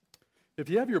If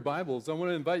you have your Bibles, I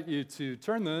want to invite you to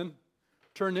turn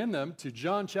in them to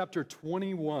John chapter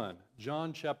 21.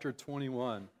 John chapter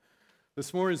 21.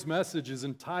 This morning's message is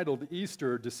entitled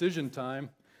Easter Decision Time.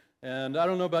 And I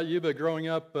don't know about you, but growing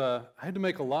up, I had to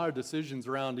make a lot of decisions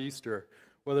around Easter,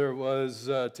 whether it was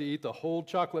to eat the whole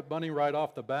chocolate bunny right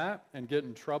off the bat and get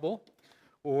in trouble,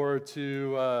 or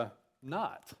to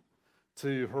not.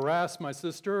 To harass my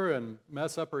sister and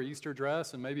mess up her Easter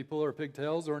dress and maybe pull her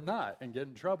pigtails, or not and get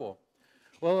in trouble.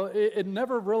 Well, it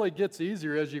never really gets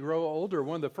easier as you grow older.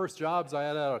 One of the first jobs I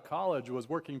had out of college was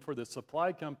working for the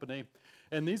supply company,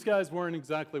 and these guys weren't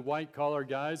exactly white-collar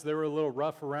guys. They were a little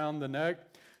rough around the neck,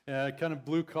 kind of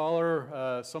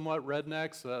blue-collar, somewhat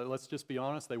rednecks. Let's just be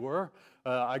honest, they were.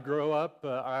 I grew up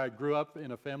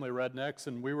in a family of rednecks,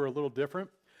 and we were a little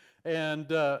different.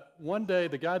 And one day,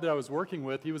 the guy that I was working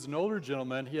with, he was an older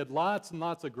gentleman. He had lots and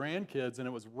lots of grandkids, and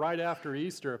it was right after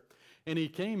Easter. And he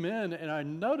came in, and I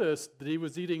noticed that he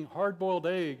was eating hard-boiled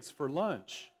eggs for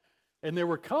lunch. And they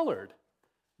were colored.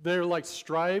 They're like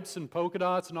stripes and polka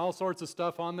dots and all sorts of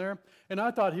stuff on there. And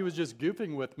I thought he was just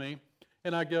goofing with me.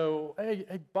 And I go, hey,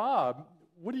 Bob,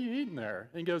 what are you eating there?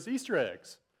 And he goes, Easter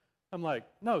eggs. I'm like,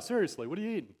 no, seriously, what are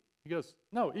you eating? He goes,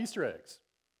 no, Easter eggs.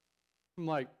 I'm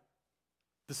like,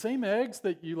 the same eggs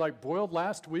that you like boiled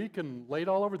last week and laid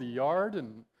all over the yard,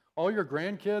 and all your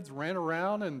grandkids ran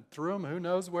around and threw them who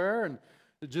knows where and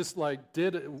just like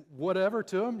did whatever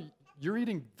to them, you're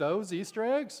eating those Easter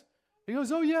eggs? He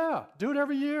goes, oh yeah, do it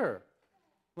every year.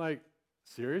 I'm like,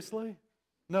 seriously?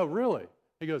 No, really?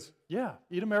 He goes, yeah,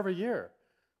 eat them every year.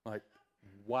 I'm like,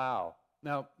 wow.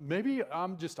 Now, maybe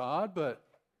I'm just odd, but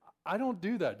I don't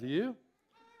do that, do you?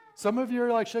 Some of you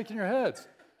are like shaking your heads.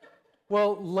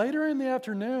 Well, later in the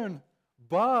afternoon,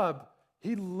 Bob,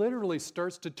 he literally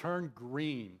starts to turn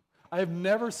green. I have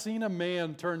never seen a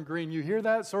man turn green. You hear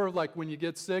that sort of like when you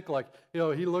get sick, like, he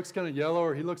looks kind of yellow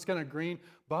or he looks kind of green.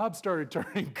 Bob started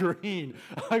turning green.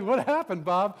 Like, what happened,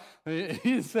 Bob? He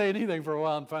didn't say anything for a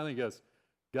while, and finally he goes,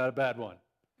 got a bad one.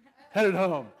 Headed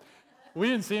home. We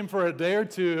didn't see him for a day or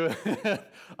two.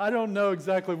 I don't know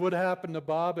exactly what happened to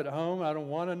Bob at home. I don't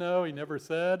want to know. He never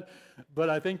said. But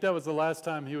I think that was the last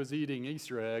time he was eating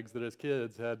Easter eggs that his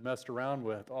kids had messed around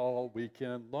with all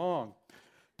weekend long.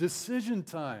 Decision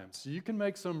times. You can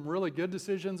make some really good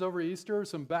decisions over Easter,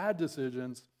 some bad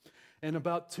decisions. And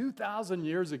about 2,000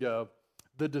 years ago,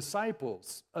 the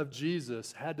disciples of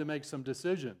Jesus had to make some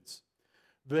decisions.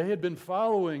 They had been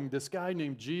following this guy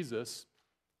named Jesus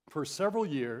for several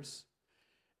years.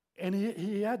 And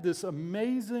he had this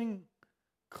amazing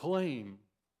claim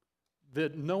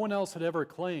that no one else had ever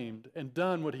claimed and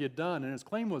done what he had done. And his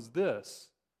claim was this,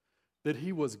 that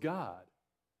he was God.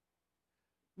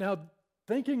 Now,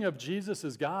 thinking of Jesus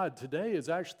as God today is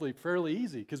actually fairly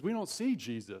easy because we don't see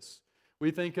Jesus.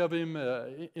 We think of him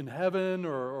in heaven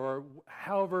or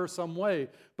however, some way,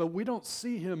 but we don't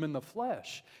see him in the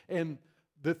flesh. And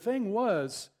the thing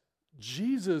was,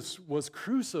 Jesus was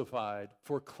crucified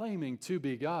for claiming to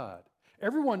be God.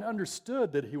 Everyone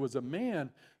understood that he was a man.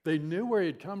 They knew where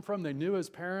he'd come from. They knew his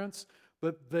parents,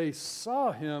 but they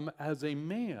saw him as a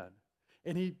man.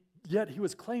 And yet he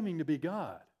was claiming to be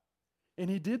God. And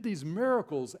he did these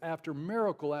miracles after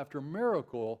miracle after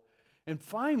miracle. And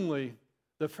finally,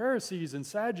 the Pharisees and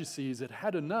Sadducees had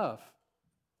had enough.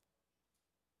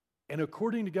 And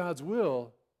according to God's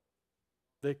will,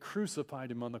 they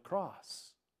crucified him on the cross.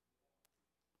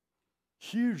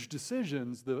 Huge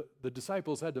decisions the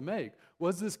disciples had to make.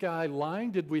 Was this guy lying?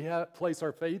 Did we place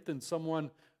our faith in someone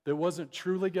that wasn't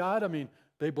truly God? I mean,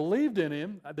 they believed in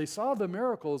him. They saw the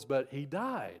miracles, but he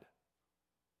died.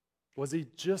 Was he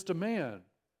just a man?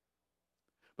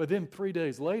 But then 3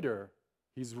 days later,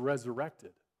 he's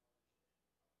resurrected.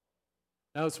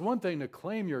 Now, it's one thing to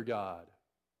claim you're God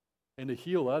and to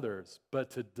heal others, but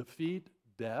to defeat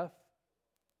death?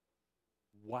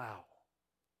 Wow.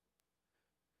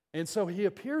 And so he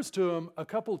appears to them a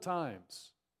couple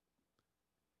times.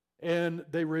 And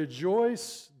they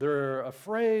rejoice, they're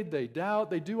afraid, they doubt,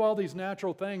 they do all these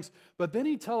natural things. But then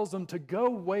he tells them to go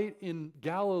wait in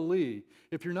Galilee.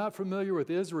 If you're not familiar with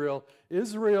Israel,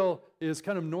 Israel is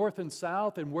kind of north and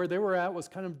south, and where they were at was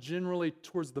kind of generally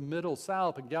towards the middle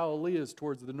south, and Galilee is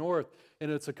towards the north,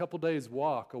 and it's a couple days'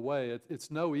 walk away.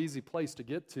 It's no easy place to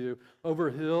get to,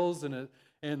 over hills,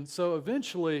 and so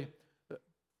eventually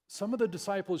some of the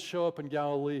disciples show up in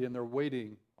Galilee and they're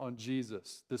waiting on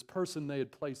Jesus, this person they had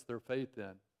placed their faith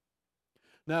in.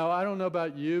 Now, I don't know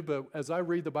about you, but as I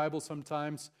read the Bible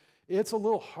sometimes, it's a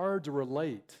little hard to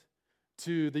relate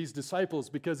to these disciples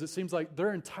because it seems like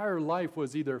their entire life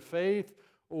was either faith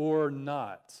or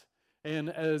not. And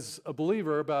as a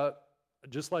believer, about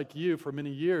just like you for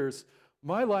many years,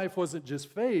 My life wasn't just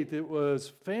faith, it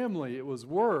was family, it was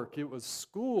work, it was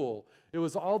school, it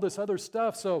was all this other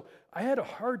stuff. So I had a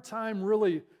hard time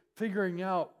really figuring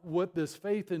out what this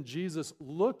faith in Jesus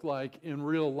looked like in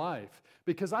real life,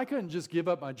 because I couldn't just give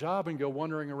up my job and go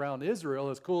wandering around Israel,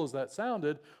 as cool as that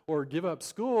sounded, or give up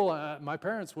school. My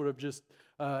parents would have just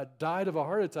died of a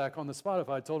heart attack on the spot if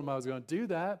I told them I was going to do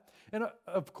that. And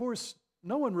of course,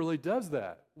 no one really does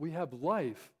that. We have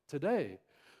life today.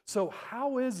 So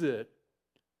how is it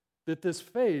that this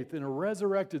faith in a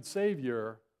resurrected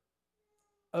Savior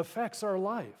affects our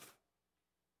life?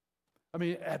 I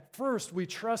mean, at first, we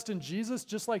trust in Jesus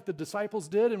just like the disciples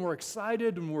did, and we're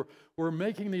excited, and we're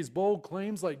making these bold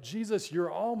claims like, Jesus,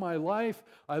 you're all my life.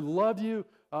 I love you.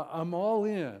 I'm all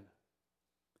in.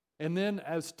 And then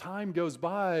as time goes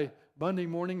by, Monday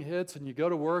morning hits, and you go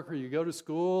to work or you go to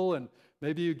school, and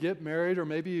maybe you get married, or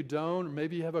maybe you don't, or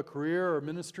maybe you have a career or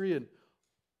ministry, and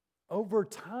over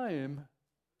time,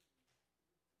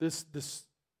 this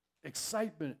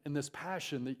excitement and this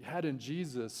passion that you had in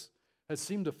Jesus has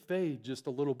seemed to fade just a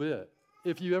little bit,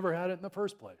 if you ever had it in the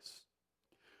first place.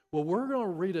 Well, we're going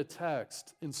to read a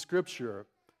text in Scripture,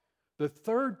 the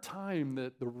third time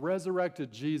that the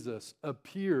resurrected Jesus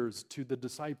appears to the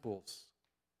disciples.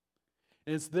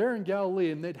 And it's there in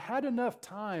Galilee, and they'd had enough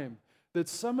time that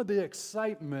some of the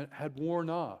excitement had worn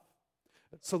off.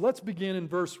 So let's begin in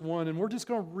verse 1, and we're just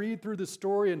going to read through the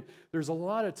story, and there's a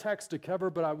lot of text to cover,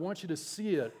 but I want you to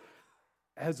see it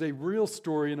as a real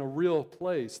story in a real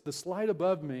place. The slide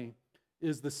above me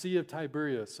is the Sea of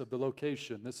Tiberias, of the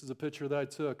location. This is a picture that I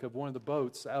took of one of the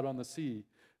boats out on the sea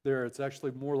there. It's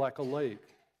actually more like a lake.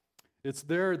 It's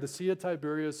there, the Sea of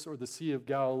Tiberias, or the Sea of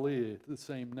Galilee, the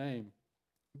same name.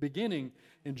 Beginning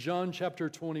in John chapter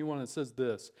 21, it says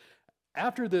this: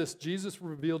 After this, Jesus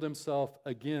revealed himself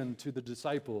again to the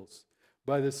disciples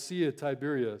by the Sea of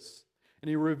Tiberias, and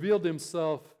he revealed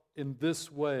himself in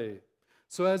this way.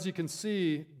 So as you can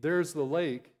see, there's the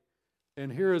lake,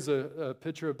 and here is a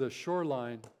picture of the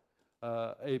shoreline,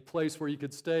 a place where you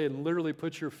could stay and literally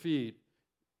put your feet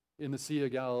in the Sea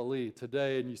of Galilee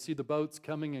today, and you see the boats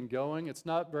coming and going. It's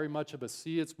not very much of a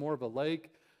sea, it's more of a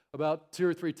lake, about 2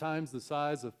 or 3 times the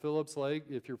size of Phillips Lake,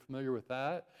 if you're familiar with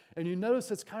that. And you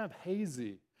notice it's kind of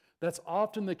hazy. That's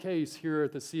often the case here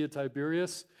at the Sea of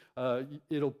Tiberias.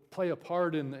 It'll play a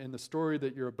part in the story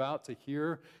that you're about to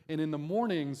hear. And in the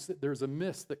mornings, there's a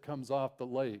mist that comes off the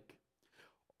lake.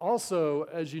 Also,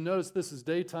 as you notice, this is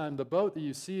daytime. The boat that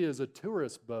you see is a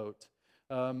tourist boat.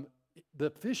 The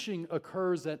fishing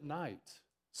occurs at night.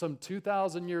 Some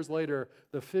 2,000 years later,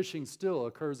 the fishing still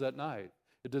occurs at night.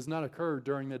 It does not occur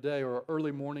during the day or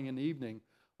early morning and evening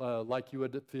like you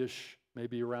would fish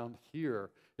maybe around here.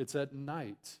 It's at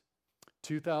night.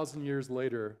 2,000 years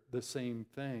later, the same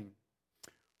thing.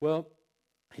 Well,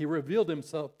 he revealed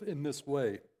himself in this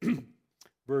way.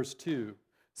 Verse 2,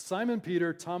 Simon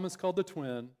Peter, Thomas called the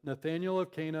twin, Nathanael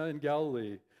of Cana in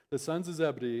Galilee, the sons of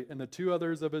Zebedee, and the 2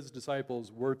 others of his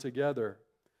disciples were together.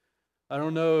 I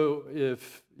don't know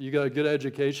if you got a good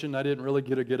education. I didn't really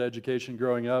get a good education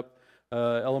growing up.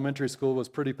 Elementary school was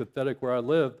pretty pathetic where I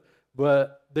lived,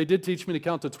 but they did teach me to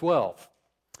count to 12,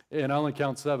 and I only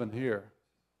count 7 here.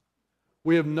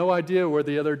 We have no idea where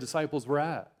the other disciples were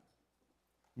at.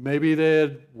 Maybe they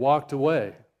had walked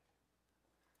away.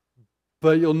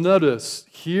 But you'll notice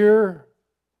here,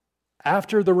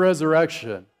 after the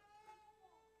resurrection,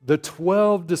 the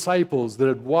 12 disciples that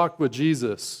had walked with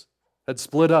Jesus had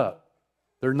split up.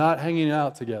 They're not hanging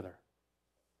out together.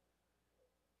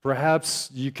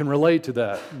 Perhaps you can relate to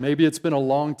that. Maybe it's been a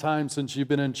long time since you've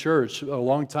been in church, a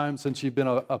long time since you've been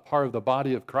a part of the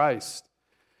body of Christ,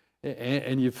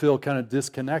 and you feel kind of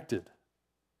disconnected.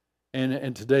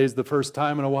 And today's the first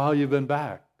time in a while you've been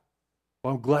back.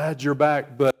 Well, I'm glad you're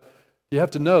back, but you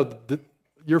have to know that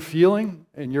your feeling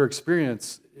and your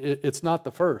experience, it's not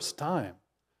the first time.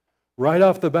 Right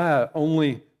off the bat,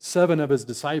 only 7 of his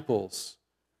disciples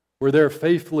were there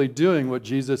faithfully doing what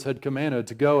Jesus had commanded,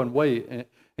 to go and wait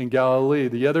in Galilee.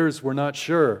 The others were not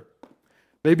sure.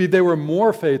 Maybe they were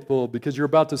more faithful, because you're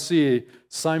about to see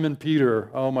Simon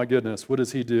Peter. Oh my goodness, what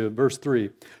does he do? Verse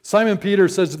 3. Simon Peter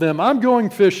says to them, I'm going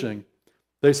fishing.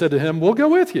 They said to him, we'll go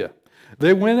with you.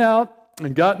 They went out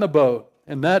and got in a boat,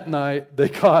 and that night they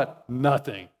caught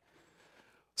nothing.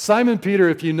 Simon Peter,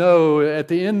 if you know, at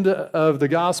the end of the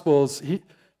Gospels,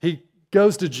 he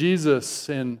goes to Jesus,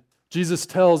 and Jesus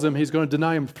tells him he's going to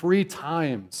deny him 3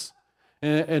 times.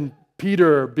 And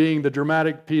Peter, being the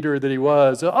dramatic Peter that he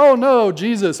was, oh no,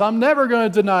 Jesus, I'm never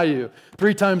going to deny you.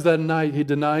 3 times that night he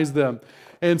denies them.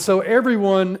 And so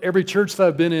every church that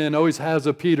I've been in always has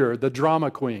a Peter, the drama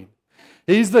queen.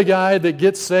 He's the guy that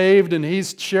gets saved and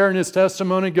he's sharing his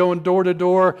testimony, going door to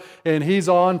door, and he's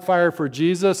on fire for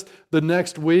Jesus. The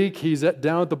next week, he's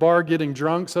down at the bar getting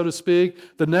drunk, so to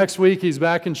speak. The next week, he's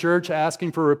back in church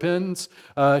asking for repentance.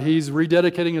 He's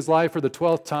rededicating his life for the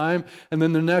 12th time. And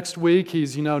then the next week,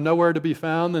 he's nowhere to be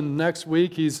found. And the next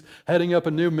week, he's heading up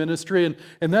a new ministry.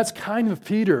 And that's kind of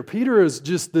Peter. Peter is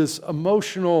just this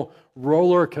emotional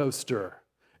roller coaster.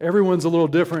 Everyone's a little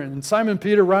different. And Simon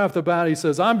Peter, right off the bat, he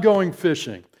says, I'm going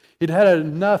fishing. He'd had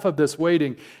enough of this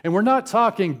waiting. And we're not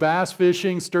talking bass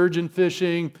fishing, sturgeon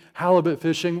fishing, halibut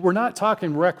fishing. We're not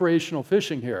talking recreational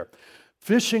fishing here.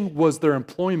 Fishing was their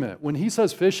employment. When he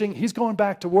says fishing, he's going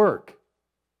back to work.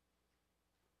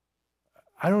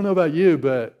 I don't know about you,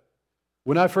 but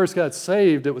when I first got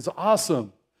saved, it was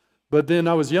awesome. But then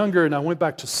I was younger and I went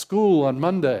back to school on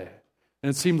Monday.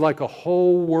 And it seemed like a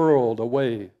whole world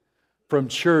away from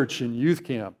church and youth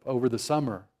camp over the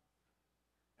summer.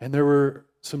 And there were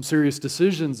some serious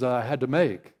decisions I had to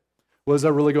make. Was I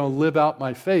really going to live out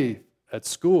my faith at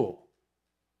school?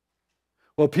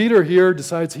 Well, Peter here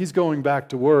decides he's going back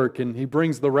to work, and he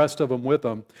brings the rest of them with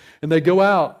him. And they go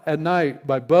out at night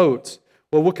by boats.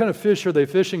 Well, what kind of fish are they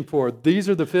fishing for? These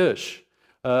are the fish.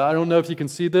 I don't know if you can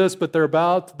see this, but they're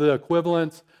about the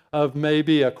equivalent of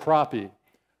maybe a crappie.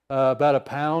 About a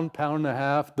pound and a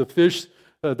half. The fish,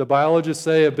 the biologists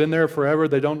say, have been there forever.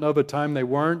 They don't know the time they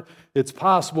weren't. It's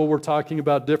possible we're talking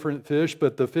about different fish,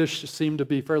 but the fish seem to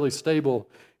be fairly stable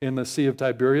in the Sea of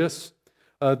Tiberias.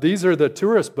 These are the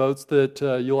tourist boats that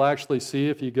you'll actually see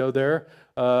if you go there.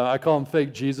 I call them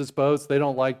fake Jesus boats. They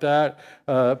don't like that.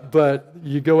 But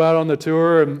you go out on the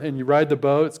tour and you ride the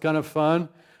boat. It's kind of fun.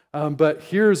 But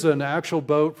here's an actual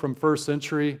boat from 1st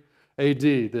century AD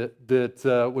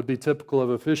that would be typical of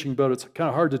a fishing boat. It's kind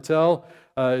of hard to tell.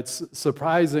 It's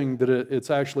surprising that it's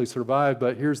actually survived,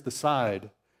 but here's the side.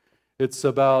 It's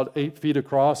about 8 feet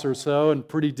across or so and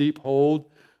pretty deep hold.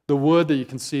 The wood that you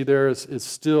can see there is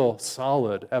still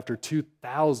solid after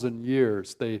 2,000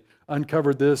 years. They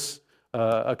uncovered this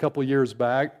a couple years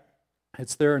back.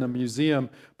 It's there in a museum,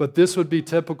 but this would be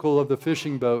typical of the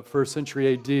fishing boat, 1st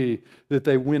century AD, that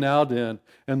they went out in.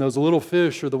 And those little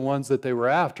fish are the ones that they were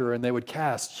after, and they would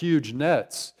cast huge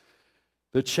nets.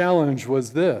 The challenge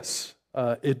was this.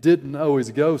 It didn't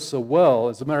always go so well.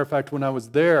 As a matter of fact, when I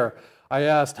was there, I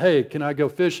asked, hey, can I go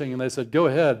fishing? And they said, go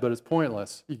ahead, but it's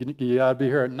pointless. You got to be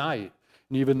here at night.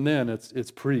 And even then,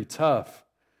 it's pretty tough.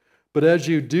 But as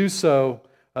you do so,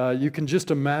 you can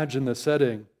just imagine the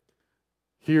setting.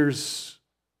 Here's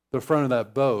the front of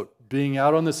that boat. Being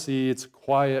out on the sea, it's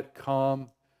quiet, calm.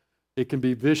 It can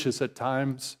be vicious at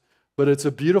times, but it's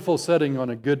a beautiful setting on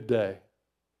a good day.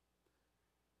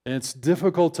 And it's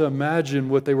difficult to imagine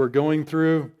what they were going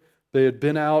through. They had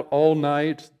been out all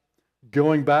night,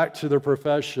 going back to their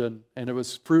profession, and it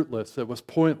was fruitless. It was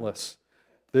pointless.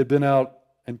 They'd been out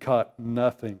and caught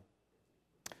nothing.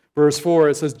 Verse 4,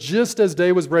 it says, just as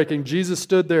day was breaking, Jesus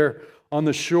stood there on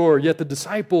the shore, yet the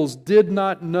disciples did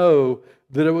not know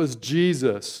that it was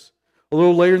Jesus. A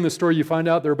little later in the story, you find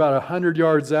out they're about 100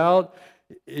 yards out.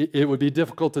 It would be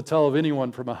difficult to tell of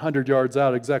anyone from 100 yards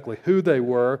out exactly who they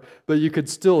were, but you could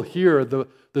still hear the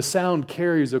sound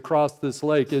carries across this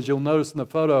lake. As you'll notice in the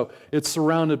photo, it's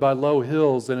surrounded by low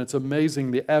hills, and it's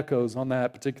amazing the echoes on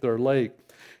that particular lake.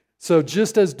 So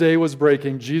just as day was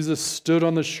breaking, Jesus stood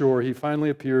on the shore. He finally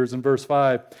appears in verse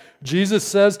 5. Jesus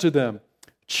says to them,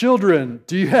 children,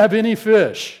 do you have any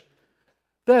fish?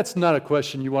 That's not a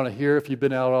question you want to hear if you've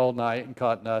been out all night and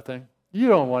caught nothing. You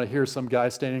don't want to hear some guy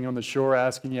standing on the shore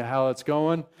asking you how it's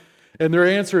going. And their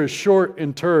answer is short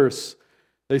and terse.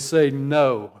 They say,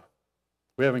 no,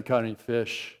 we haven't caught any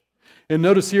fish. And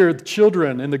notice here,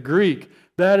 children in the Greek,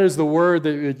 that is the word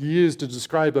that it used to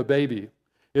describe a baby.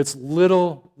 It's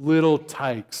little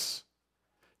tykes.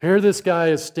 Here this guy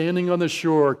is standing on the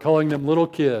shore calling them little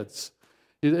kids.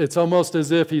 It's almost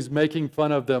as if he's making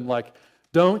fun of them, like,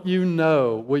 don't you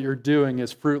know what you're doing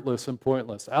is fruitless and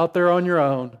pointless? Out there on your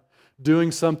own,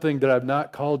 doing something that I've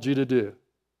not called you to do.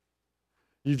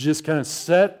 You've just kind of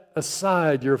set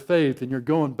aside your faith and you're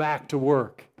going back to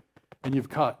work, and you've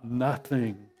caught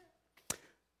nothing.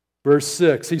 Verse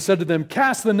 6, he said to them,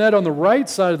 cast the net on the right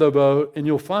side of the boat and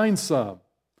you'll find some.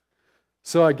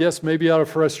 So I guess maybe out of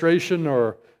frustration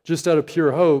or just out of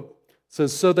pure hope, it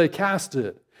says, so they cast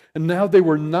it. And now they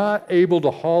were not able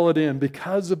to haul it in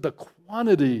because of the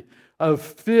quantity of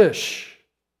fish.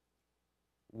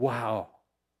 Wow.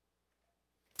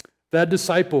 That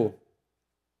disciple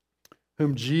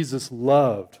whom Jesus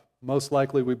loved, most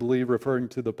likely we believe referring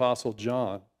to the Apostle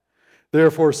John,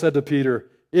 therefore said to Peter,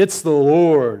 it's the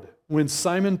Lord. When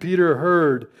Simon Peter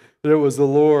heard that it was the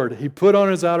Lord. He put on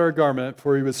his outer garment,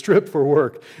 for he was stripped for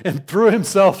work, and threw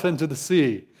himself into the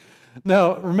sea.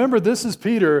 Now, remember, this is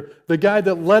Peter, the guy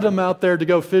that led them out there to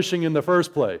go fishing in the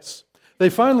first place. They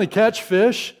finally catch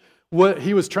fish, what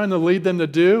he was trying to lead them to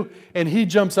do, and he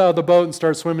jumps out of the boat and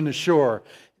starts swimming to shore.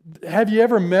 Have you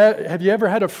ever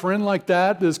had a friend like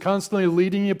that that's constantly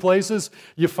leading you places?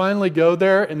 You finally go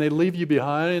there and they leave you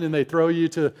behind and they throw you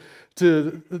to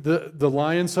the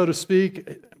lion, so to speak.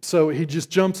 So he just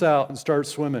jumps out and starts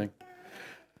swimming.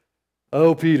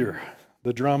 Oh, Peter,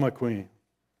 the drama queen.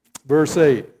 Verse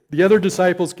 8, the other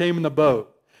disciples came in the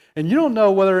boat. And you don't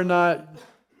know whether or not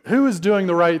who is doing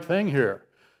the right thing here.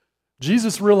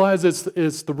 Jesus realizes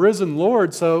it's the risen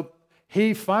Lord, so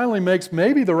he finally makes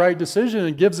maybe the right decision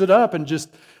and gives it up and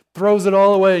just throws it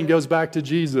all away and goes back to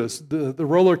Jesus, the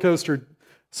roller coaster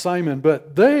Simon.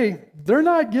 But they're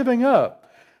not giving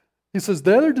up. He says,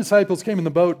 the other disciples came in the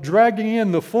boat dragging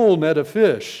in the full net of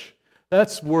fish.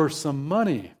 That's worth some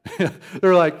money.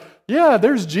 They're like, yeah,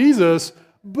 there's Jesus,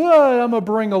 but I'm going to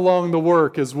bring along the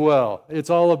work as well. It's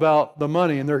all about the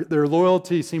money, and their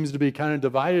loyalty seems to be kind of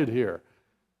divided here.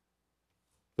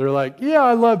 They're like, yeah,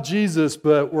 I love Jesus,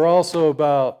 but we're also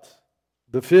about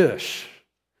the fish.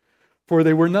 For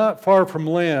they were not far from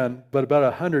land, but about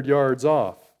 100 yards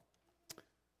off.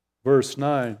 Verse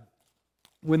 9,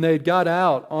 when they got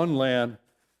out on land,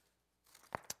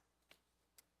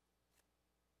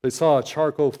 they saw a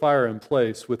charcoal fire in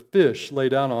place with fish laid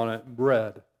down on it and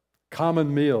bread.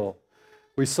 Common meal.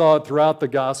 We saw it throughout the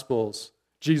Gospels.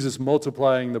 Jesus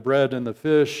multiplying the bread and the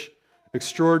fish.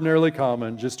 Extraordinarily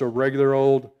common, just a regular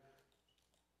old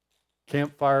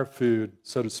campfire food,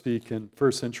 so to speak, in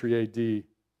 1st century AD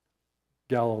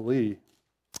Galilee.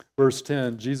 Verse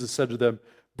 10, Jesus said to them,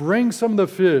 bring some of the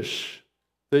fish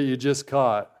that you just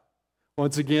caught.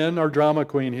 Once again, our drama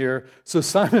queen here. So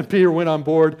Simon Peter went on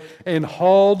board and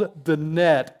hauled the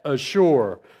net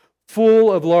ashore,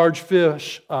 full of large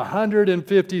fish,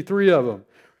 153 of them.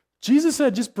 Jesus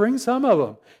said, just bring some of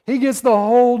them. He gets the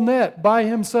whole net by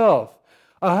himself.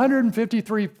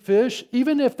 153 fish,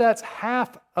 even if that's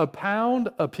half a pound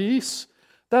a piece,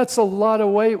 that's a lot of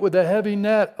weight with a heavy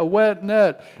net, a wet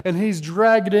net, and he's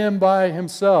dragged in by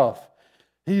himself.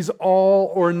 He's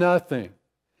all or nothing.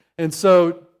 And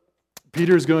so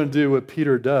Peter's going to do what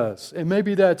Peter does. And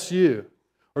maybe that's you,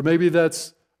 or maybe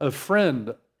that's a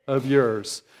friend of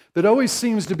yours that always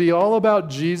seems to be all about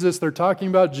Jesus. They're talking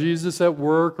about Jesus at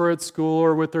work or at school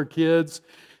or with their kids.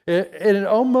 And it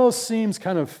almost seems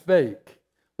kind of fake.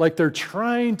 Like they're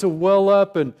trying to well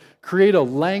up and create a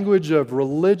language of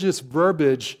religious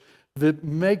verbiage that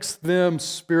makes them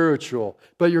spiritual.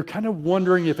 But you're kind of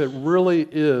wondering if it really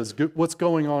is what's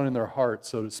going on in their heart,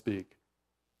 so to speak.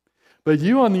 But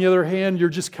you, on the other hand, you're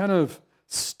just kind of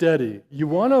steady. You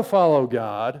want to follow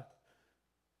God,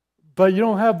 but you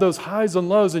don't have those highs and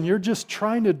lows, and you're just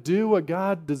trying to do what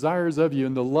God desires of you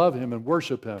and to love Him and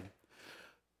worship Him.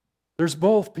 There's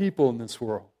both people in this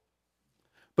world.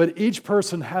 But each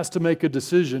person has to make a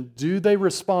decision. Do they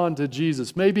respond to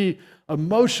Jesus? Maybe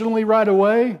emotionally right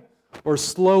away or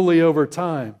slowly over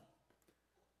time.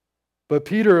 But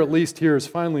Peter, at least here, is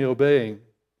finally obeying.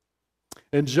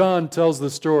 And John tells the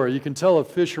story. You can tell a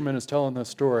fisherman is telling the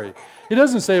story. He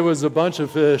doesn't say it was a bunch of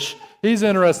fish. He's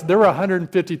interested. There were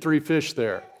 153 fish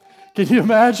there. Can you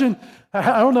imagine?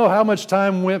 I don't know how much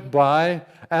time went by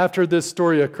after this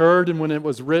story occurred and when it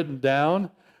was written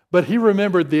down. But he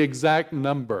remembered the exact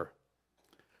number.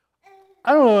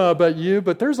 I don't know about you,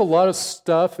 but there's a lot of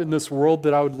stuff in this world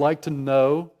that I would like to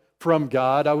know from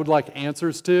God. I would like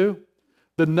answers to.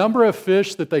 The number of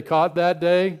fish that they caught that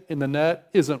day in the net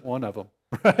isn't one of them,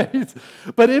 right?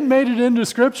 But it made it into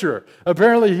Scripture.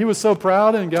 Apparently he was so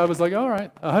proud and God was like, all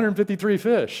right, 153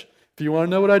 fish. If you want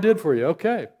to know what I did for you,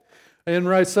 okay. And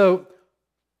right, so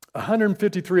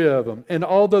 153 of them. And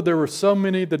although there were so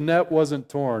many, the net wasn't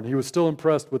torn. He was still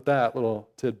impressed with that little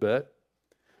tidbit.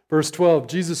 Verse 12,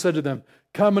 Jesus said to them,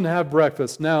 come and have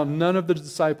breakfast. Now, none of the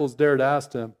disciples dared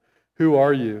ask him, who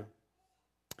are you?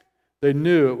 They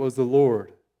knew it was the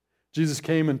Lord. Jesus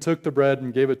came and took the bread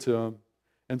and gave it to them,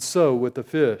 and so with the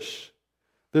fish.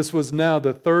 This was now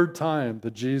the third time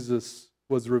that Jesus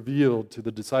was revealed to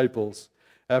the disciples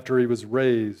after he was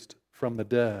raised from the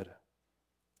dead.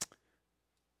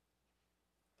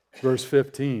 Verse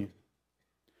 15,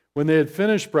 when they had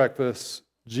finished breakfast,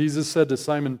 Jesus said to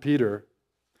Simon Peter,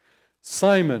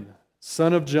 Simon,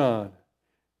 son of John,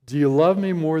 do you love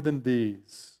me more than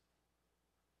these?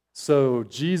 So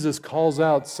Jesus calls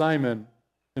out Simon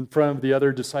in front of the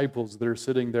other disciples that are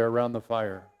sitting there around the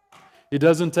fire. He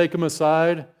doesn't take them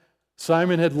aside.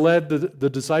 Simon had led the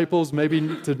disciples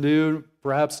maybe to do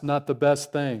perhaps not the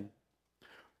best thing.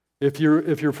 If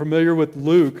you're familiar with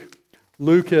Luke,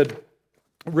 Luke had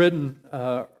written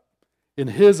in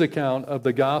his account of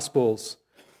the Gospels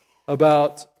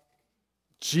about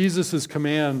Jesus'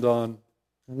 command on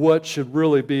what should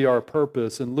really be our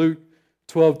purpose. In Luke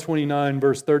 12:29,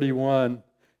 verse 31,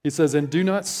 he says, "And do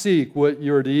not seek what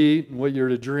you are to eat and what you are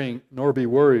to drink, nor be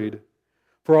worried.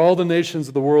 For all the nations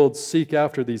of the world seek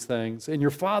after these things, and your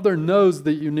Father knows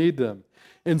that you need them.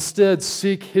 Instead,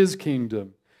 seek His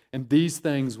kingdom, and these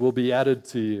things will be added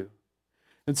to you."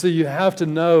 And so you have to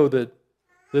know that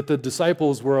the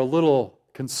disciples were a little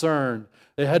concerned.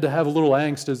 They had to have a little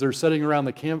angst as they're sitting around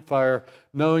the campfire,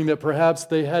 knowing that perhaps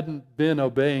they hadn't been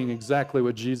obeying exactly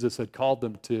what Jesus had called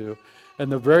them to.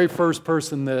 And the very first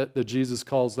person that Jesus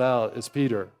calls out is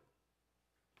Peter.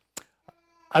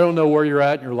 I don't know where you're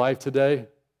at in your life today.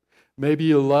 Maybe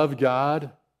you love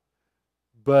God,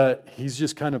 but He's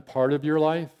just kind of part of your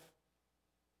life.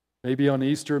 Maybe on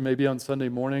Easter, maybe on Sunday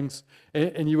mornings.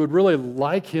 And you would really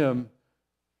like Him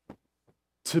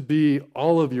to be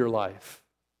all of your life.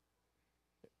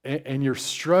 And you're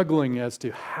struggling as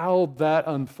to how that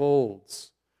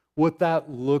unfolds, what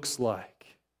that looks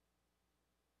like.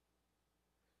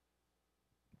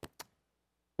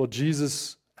 Well,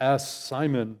 Jesus asked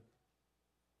Simon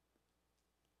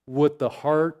what the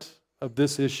heart of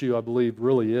this issue, I believe,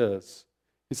 really is.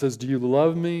 He says, "Do you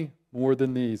love me more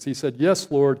than these?" He said,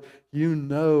 "Yes, Lord, you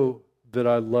know that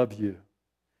I love you."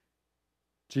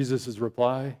 Jesus'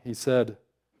 reply, He said,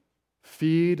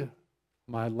 "Feed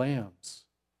my lambs."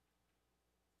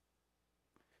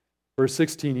 Verse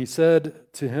 16, He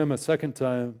said to him a second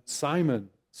time, "Simon,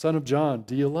 son of John,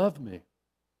 do you love me?"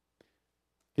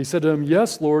 He said to him,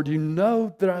 "Yes, Lord, you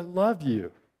know that I love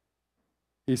you."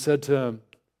 He said to him,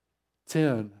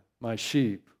 "Tend my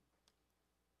sheep."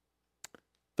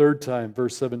 Third time,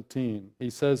 verse 17, He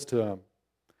says to him,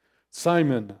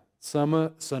 "Simon,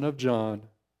 son of John,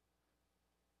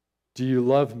 do you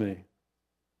love me?"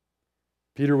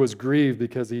 Peter was grieved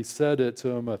because He said it to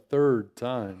him a third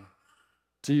time.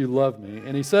 "Do you love me?"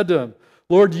 And he said to him,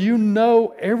 "Lord, you know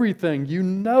everything. You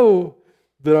know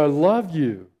that I love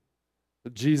you."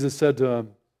 But Jesus said to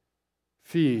him,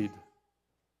 "Feed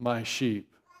my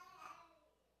sheep."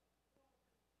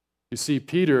 You see,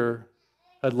 Peter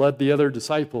had led the other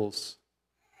disciples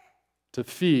to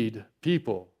feed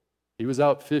people. He was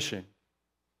out fishing.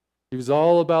 He was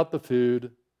all about the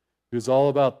food. He was all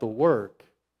about the work.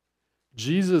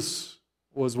 Jesus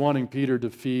was wanting Peter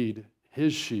to feed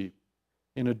His sheep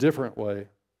in a different way.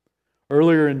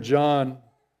 Earlier in John,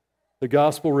 the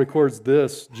gospel records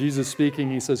this. Jesus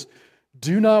speaking, He says,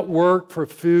 "Do not work for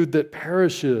food that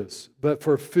perishes, but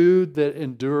for food that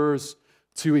endures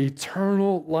to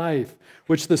eternal life,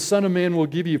 which the Son of Man will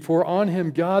give you. For on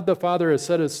Him God the Father has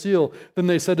set a seal." Then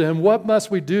they said to Him, "What must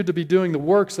we do to be doing the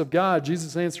works of God?"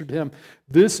 Jesus answered him,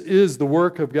 "This is the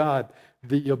work of God,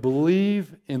 that you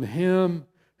believe in Him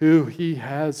who He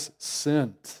has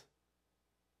sent."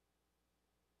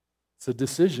 It's a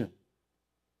decision.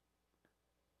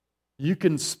 You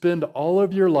can spend all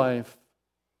of your life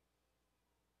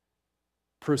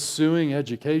pursuing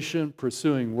education,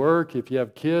 pursuing work. If you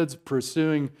have kids,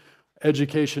 pursuing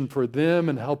education for them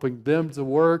and helping them to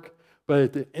work. But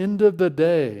at the end of the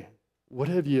day, what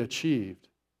have you achieved?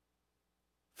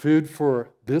 Food for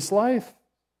this life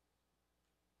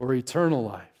or eternal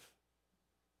life?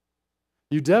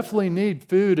 You definitely need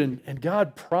food, and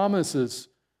God promises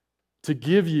to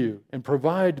give you and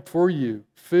provide for you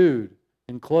food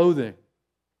and clothing.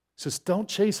 He says, don't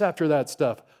chase after that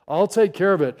stuff. I'll take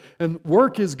care of it. And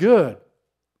work is good.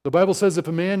 The Bible says if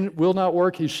a man will not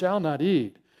work, he shall not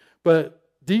eat. But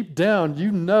deep down,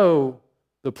 you know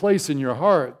the place in your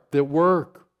heart that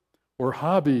work or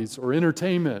hobbies or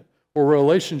entertainment or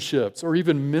relationships or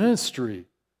even ministry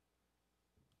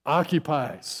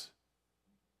occupies.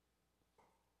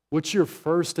 What's your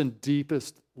first and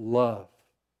deepest love?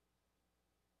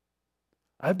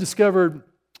 I've discovered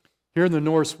here in the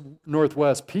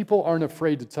Northwest, people aren't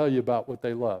afraid to tell you about what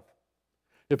they love.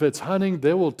 If it's hunting,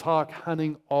 they will talk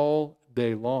hunting all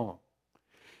day long.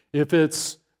 If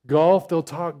it's golf, they'll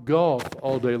talk golf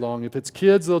all day long. If it's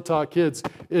kids, they'll talk kids.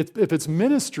 If it's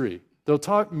ministry, they'll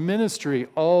talk ministry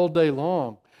all day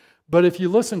long. But if you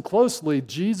listen closely,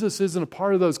 Jesus isn't a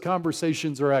part of those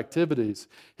conversations or activities.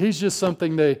 He's just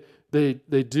something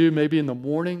they do maybe in the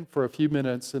morning for a few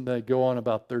minutes and they go on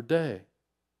about their day.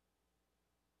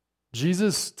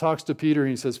 Jesus talks to Peter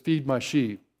and He says, "Feed my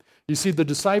sheep." You see, the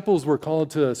disciples were called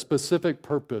to a specific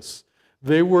purpose.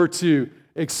 They were to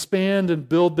expand and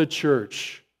build the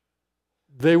church.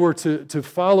 They were to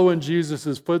follow in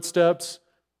Jesus' footsteps.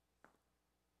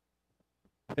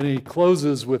 And He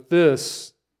closes with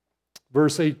this.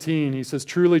 Verse 18, he says,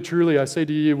 "Truly, truly, I say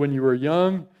to you, when you were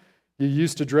young, you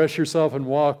used to dress yourself and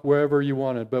walk wherever you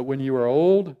wanted. But when you are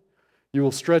old, you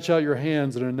will stretch out your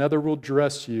hands, and another will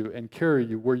dress you and carry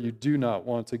you where you do not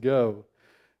want to go."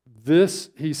 This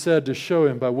he said to show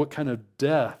him by what kind of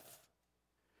death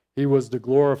he was to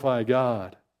glorify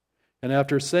God. And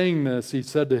after saying this, he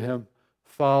said to him,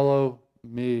 "Follow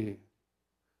me."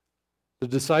 The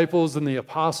disciples and the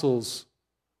apostles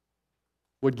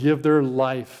would give their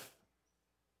life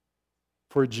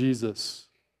for Jesus.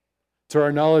 To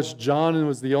our knowledge, John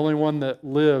was the only one that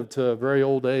lived to a very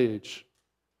old age.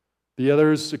 The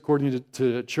others, according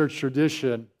to church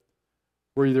tradition,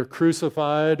 were either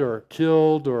crucified or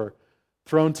killed or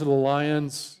thrown to the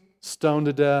lions, stoned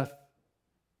to death.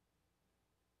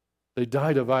 They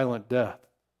died a violent death.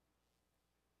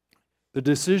 The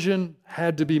decision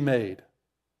had to be made.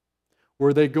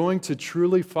 Were they going to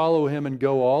truly follow him and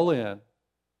go all in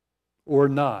or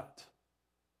not?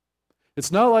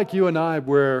 It's not like you and I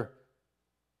where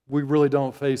we really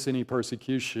don't face any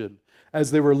persecution.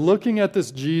 As they were looking at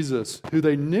this Jesus, who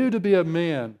they knew to be a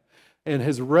man, and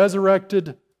his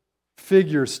resurrected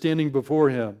figure standing before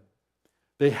him,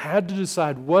 they had to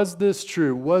decide, was this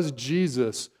true? Was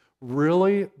Jesus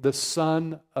really the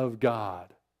Son of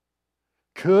God?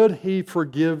 Could he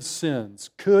forgive sins?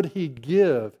 Could he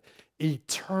give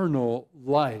eternal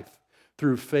life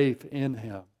through faith in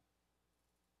him?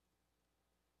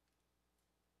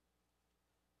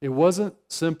 It wasn't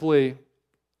simply,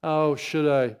 oh, should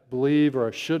I believe or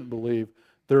I shouldn't believe?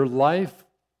 Their life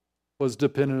was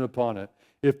dependent upon it.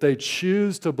 If they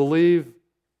choose to believe,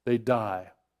 they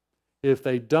die. If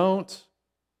they don't,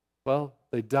 well,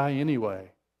 they die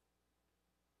anyway.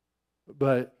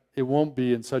 But it won't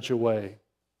be in such a way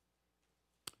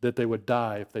that they would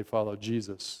die if they followed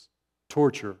Jesus.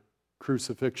 Torture,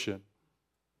 crucifixion.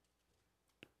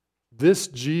 This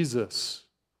Jesus,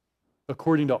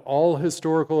 according to all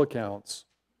historical accounts,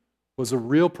 was a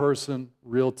real person,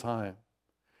 real time.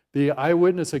 The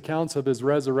eyewitness accounts of his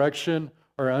resurrection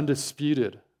are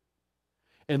undisputed.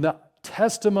 And the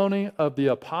testimony of the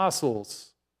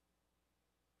apostles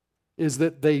is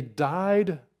that they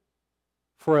died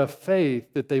for a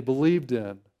faith that they believed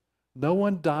in. No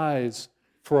one dies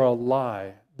for a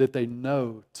lie that they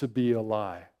know to be a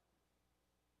lie.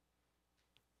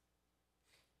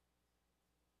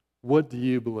 What do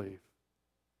you believe?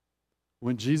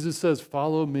 When Jesus says,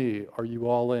 "Follow me," are you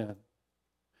all in?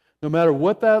 No matter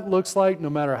what that looks like, no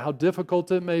matter how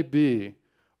difficult it may be,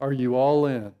 are you all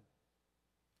in?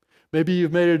 Maybe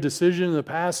you've made a decision in the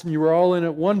past and you were all in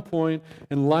at one point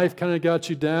and life kind of got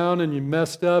you down and you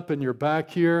messed up and you're back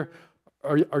here.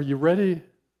 Are you ready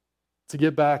to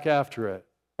get back after it?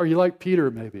 Are you like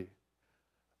Peter maybe?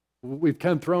 We've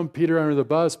kind of thrown Peter under the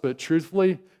bus, but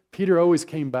truthfully, Peter always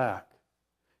came back.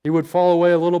 He would fall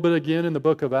away a little bit again in the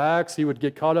book of Acts. He would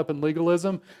get caught up in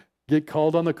legalism, get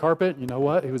called on the carpet. You know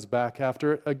what? He was back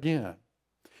after it again.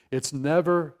 It's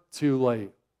never too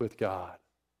late with God.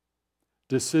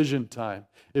 Decision time.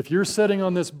 If you're sitting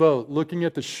on this boat looking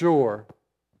at the shore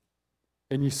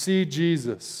and you see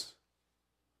Jesus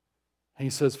and he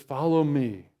says, "Follow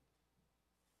me,"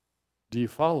 do you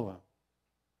follow him?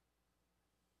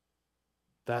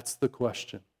 That's the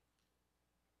question.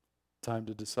 Time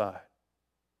to decide.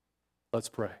 Let's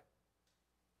pray.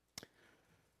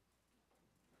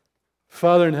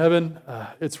 Father in heaven,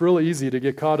 it's really easy to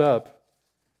get caught up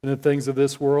in the things of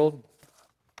this world.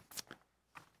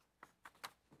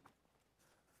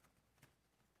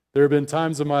 There have been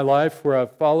times in my life where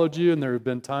I've followed you, and there have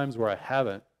been times where I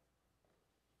haven't.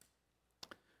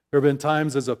 There have been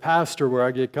times as a pastor where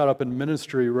I get caught up in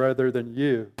ministry rather than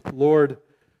you. Lord,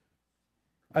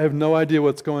 I have no idea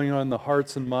what's going on in the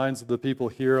hearts and minds of the people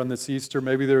here on this Easter.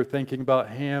 Maybe they're thinking about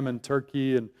ham and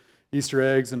turkey and Easter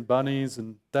eggs and bunnies,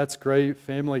 and that's great.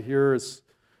 Family here is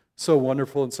so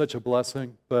wonderful and such a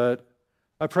blessing. But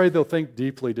I pray they'll think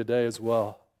deeply today as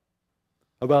well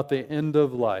about the end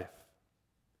of life.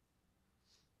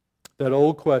 That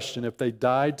old question, if they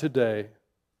died today,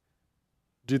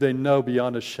 do they know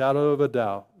beyond a shadow of a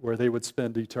doubt where they would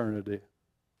spend eternity?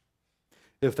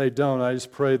 If they don't, I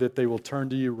just pray that they will turn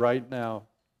to you right now,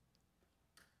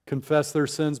 confess their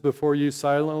sins before you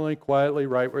silently, quietly,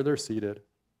 right where they're seated,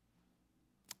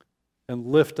 and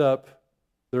lift up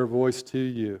their voice to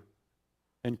you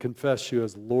and confess you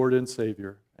as Lord and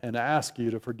Savior and ask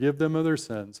you to forgive them of their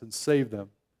sins and save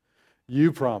them.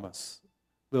 You promise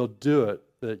they'll do it,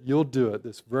 that you'll do it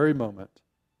this very moment,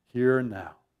 here and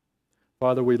now.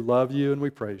 Father, we love you and we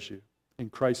praise you. In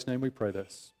Christ's name we pray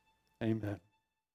this. Amen.